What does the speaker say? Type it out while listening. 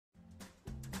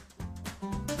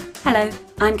Hello,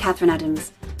 I'm Catherine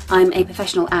Adams. I'm a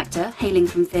professional actor hailing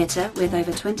from theatre with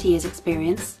over 20 years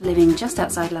experience, living just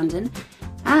outside London,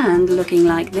 and looking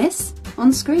like this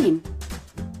on screen,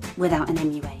 without an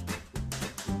MUA.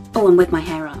 Oh, and with my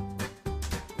hair up.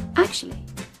 Actually,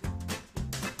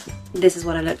 this is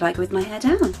what I look like with my hair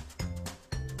down.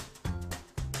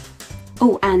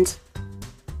 Oh, and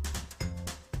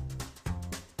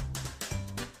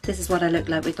this is what I look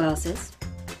like with glasses.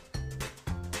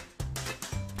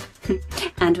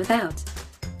 And without.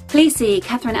 Please see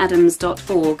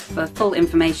catherineadams.org for full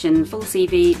information, full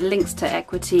CV, links to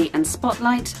Equity and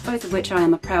Spotlight, both of which I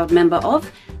am a proud member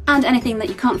of, and anything that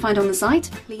you can't find on the site,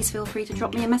 please feel free to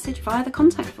drop me a message via the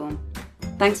contact form.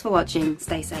 Thanks for watching.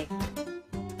 Stay safe.